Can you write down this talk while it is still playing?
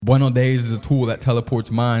Buenos Days is a tool that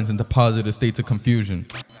teleports minds into positive states of confusion.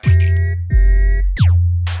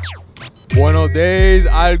 Buenos days,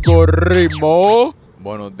 algoritmo.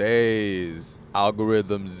 Buenos days,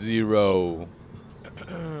 algorithm 0.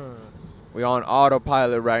 We on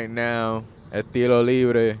autopilot right now. Estilo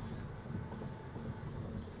libre.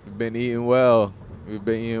 We've been eating well. We've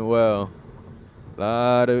been eating well. A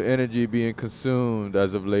lot of energy being consumed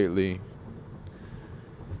as of lately.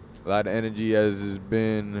 A lot of energy has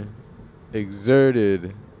been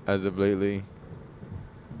exerted as of lately.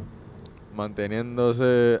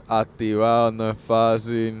 Manteniéndose activado no es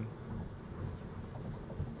fácil.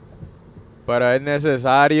 Pero es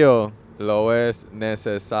necesario. Lo es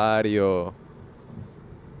necesario.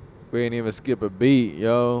 We ain't even skip a beat,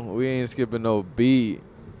 yo. We ain't skipping no beat.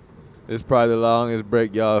 This is probably the longest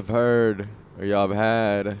break y'all have heard or y'all have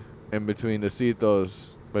had in between the citos.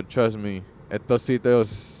 But trust me, estos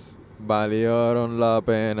citos valieron la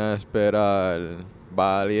pena esperar.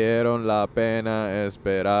 Valieron la pena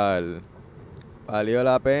esperar. Valió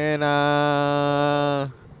la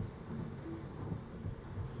pena.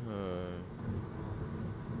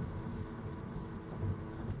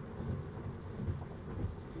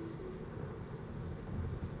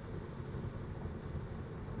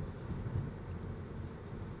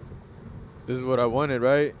 This is what I wanted,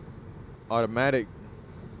 right? Automatic.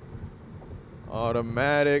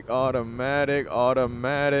 Automatic, automatic,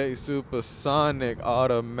 automatic, supersonic,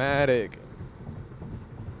 automatic.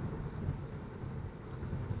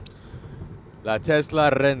 La Tesla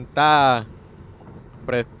renta,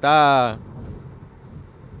 presta.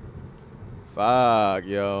 Fuck,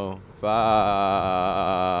 yo. Fuck.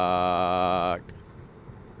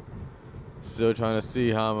 Still trying to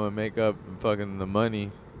see how I'm gonna make up fucking the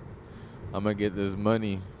money. I'm gonna get this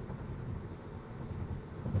money.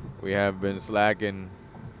 We have been slacking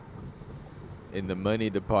in the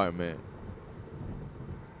money department.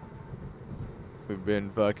 We've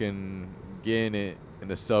been fucking getting it in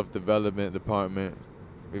the self-development department.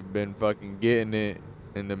 We've been fucking getting it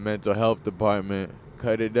in the mental health department.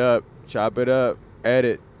 Cut it up, chop it up,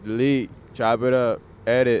 edit, delete, chop it up,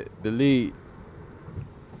 edit, delete.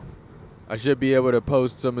 I should be able to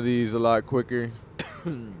post some of these a lot quicker.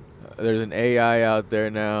 There's an AI out there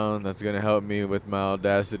now that's gonna help me with my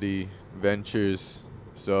Audacity ventures,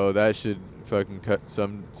 so that should fucking cut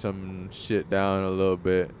some shit down a little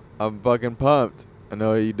bit. I'm fucking pumped. I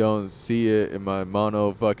know you don't see it in my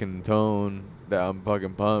mono fucking tone that I'm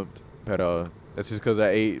fucking pumped, pero that's just cause I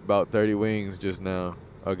ate about 30 wings just now.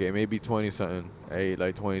 Okay, maybe 20 something. I ate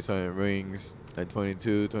like 20 something wings, like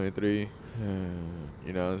 22, 23.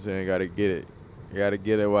 You know what I'm saying? Gotta get it. You gotta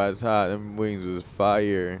get it while it's hot. Them wings was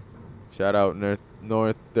fire. Shout out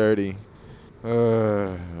North 30.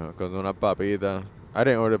 Con una papita. I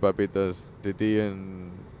didn't order papitas. Titi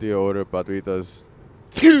and Tio ordered papitas.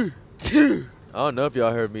 I don't know if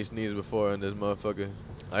y'all heard me sneeze before in this motherfucker.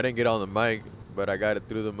 I didn't get on the mic, but I got it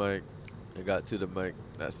through the mic. I got to the mic.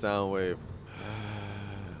 That sound wave.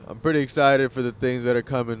 I'm pretty excited for the things that are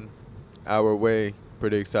coming our way.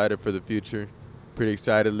 Pretty excited for the future. Pretty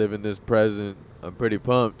excited living this present. I'm pretty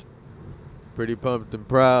pumped. Pretty pumped and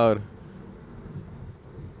proud.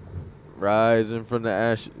 Rising from the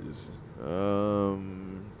ashes.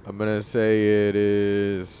 I'm gonna say it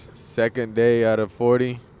is second day out of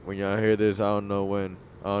 40. When y'all hear this, I don't know when.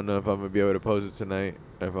 I don't know if I'm gonna be able to post it tonight.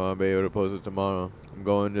 If I'm gonna be able to post it tomorrow. I'm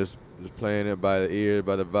going just playing it by the ear,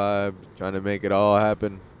 by the vibe, trying to make it all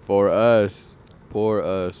happen for us. For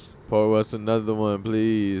us. Pour us another one,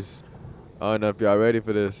 please. I don't know if y'all ready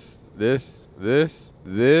for this. This.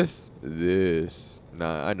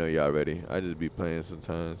 Nah, I know y'all ready. I just be playing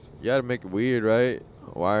sometimes. You gotta make it weird, right?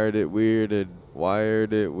 Wired it weirded.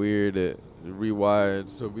 Wired it weirded. Rewired,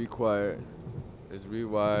 so be quiet. It's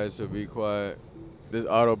rewired, so be quiet. This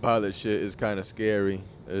autopilot shit is kind of scary.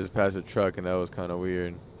 I just passed a truck and that was kind of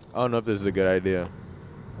weird. I don't know if this is a good idea.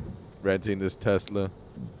 Renting this Tesla.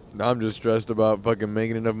 Now I'm just stressed about fucking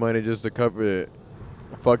making enough money just to cover it.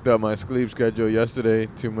 I fucked up my sleep schedule yesterday.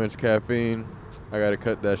 Too much caffeine. I gotta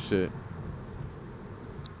cut that shit.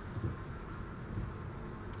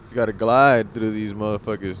 Just gotta glide through these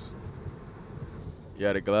motherfuckers. You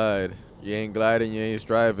gotta glide. You ain't gliding, you ain't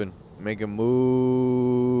striving. Make a move.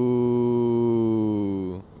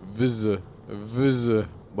 Visa.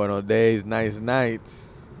 Buenos days, nice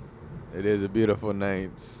nights. It is a beautiful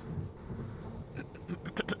night.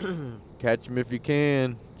 Catch him if you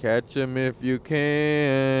can. Catch him if you can.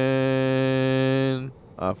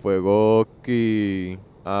 A fuego aquí.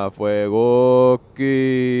 A fuego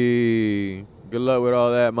aquí. Good luck with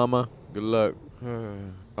all that, mama. Good luck.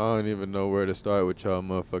 I don't even know where to start with y'all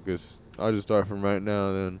motherfuckers. I'll just start from right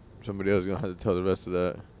now, then somebody else is gonna have to tell the rest of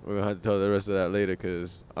that. We're gonna have to tell the rest of that later,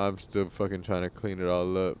 cause I'm still fucking trying to clean it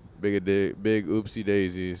all up. Big oopsie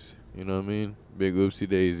daisies. You know what I mean? Big oopsie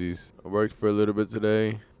daisies. I worked for a little bit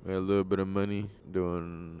today. Made a little bit of money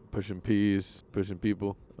pushing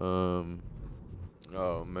people.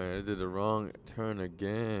 Oh man, I did the wrong turn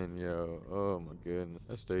again, yo. Oh my goodness.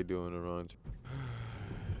 I stay doing the wrong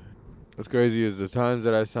What's crazy is the times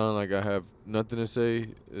that I sound like I have nothing to say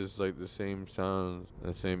is like the same sounds,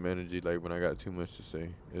 the same energy like when I got too much to say.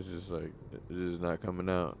 It's just like, it's just not coming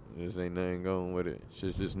out. Just ain't nothing going with it.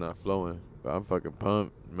 Shit's just not flowing. But I'm fucking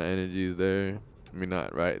pumped. My energy's there. I mean,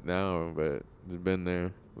 not right now, but it's been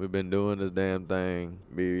there. We've been doing this damn thing.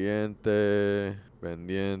 Viviente,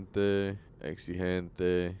 pendiente,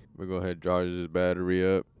 exigente. We're gonna go ahead and charge this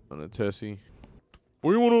battery up on a Tessie.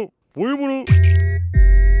 Fuímonos.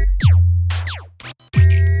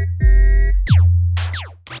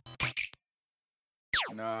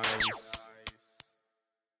 Nice.